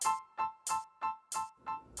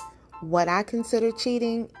What I consider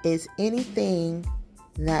cheating is anything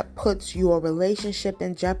that puts your relationship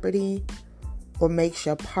in jeopardy or makes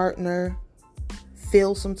your partner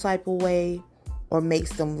feel some type of way or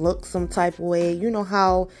makes them look some type of way. You know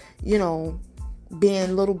how, being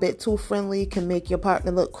a little bit too friendly can make your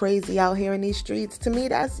partner look crazy out here in these streets. To me,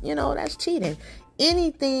 that's cheating.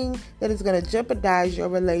 Anything that is going to jeopardize your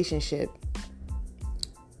relationship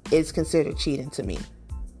is considered cheating to me.